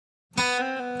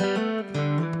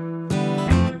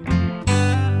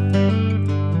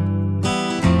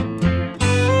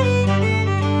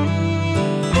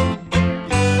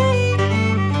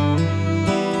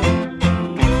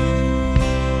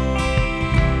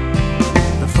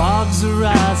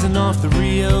Rising off the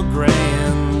Rio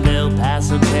Grande, El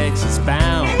Paso, Texas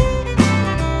bound.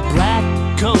 Black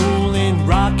coal and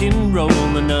rock and roll,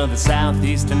 another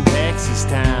southeastern Texas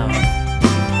town.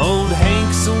 Old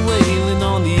Hank's a wailing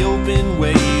on the open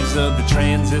waves of the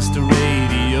transistor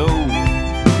radio.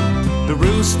 The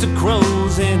rooster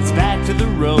crows and it's back to the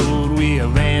road. We are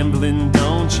rambling,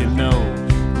 don't you know?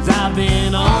 'Cause I've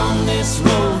been on this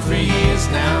road for years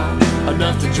now,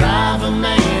 enough to drive a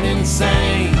man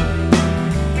insane.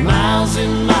 Miles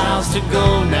and miles to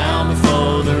go now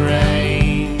before the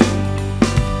rain,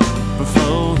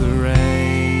 before the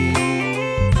rain.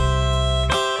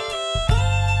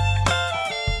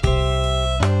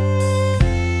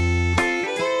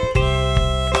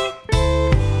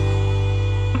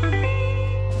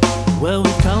 Well,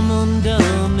 we come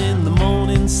undone in the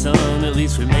morning sun, at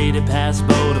least we made it past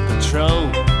border patrol.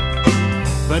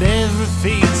 But every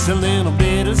feet's a little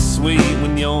bittersweet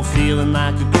when you're feeling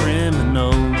like a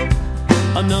criminal.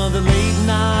 Another late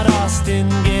night Austin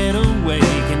getaway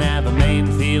can have a man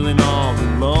feeling all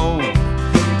alone.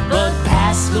 But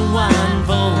past the wine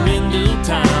for in due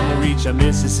time we'll reach our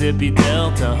Mississippi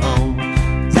Delta home.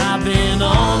 'Cause I've been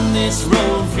on this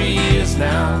road for years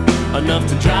now, enough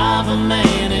to drive a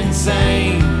man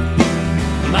insane.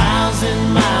 Miles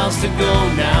and miles to go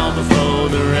now before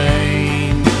the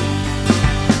rain.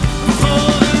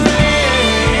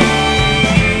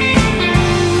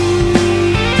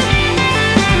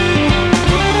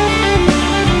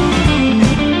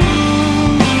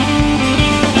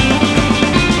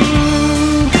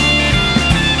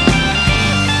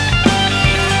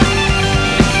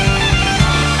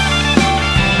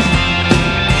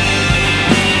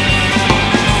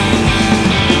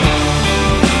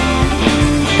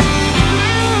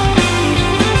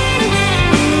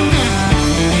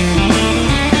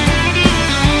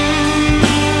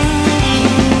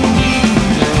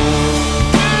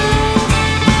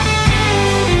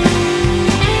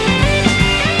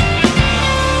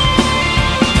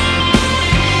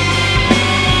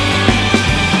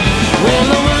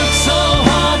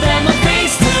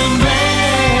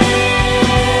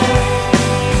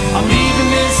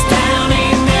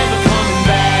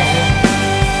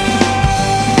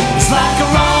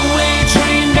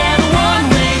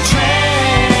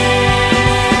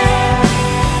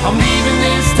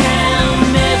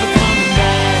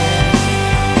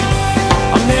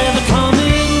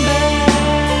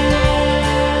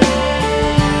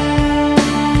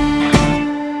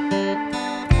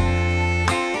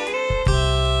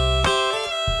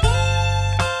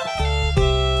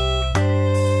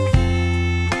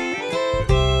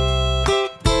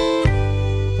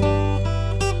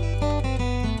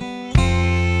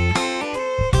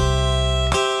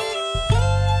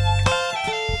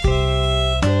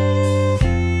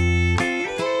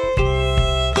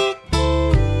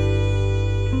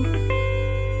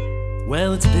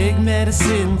 Well, it's big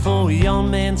medicine for a young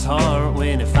man's heart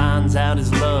when he finds out his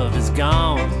love is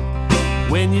gone.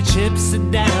 When your chips are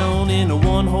down in a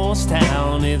one-horse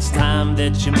town, it's time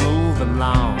that you move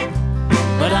along.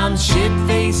 But I'm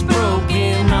shit-faced,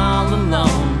 broken, all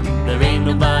alone. There ain't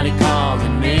nobody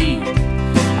calling me.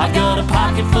 I got a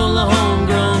pocket full of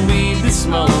homegrown weed to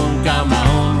smoke, got my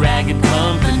own ragged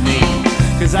company.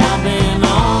 'Cause I've been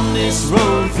on this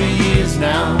road for years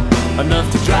now, enough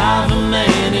to drive a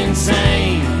man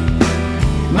insane.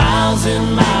 Miles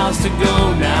and miles to go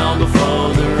now before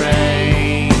the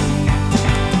rain.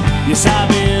 Yes, I've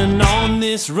been on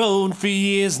this road for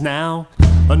years now,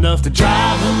 enough to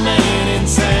drive a man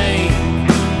insane.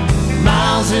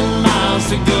 Miles and miles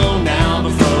to go now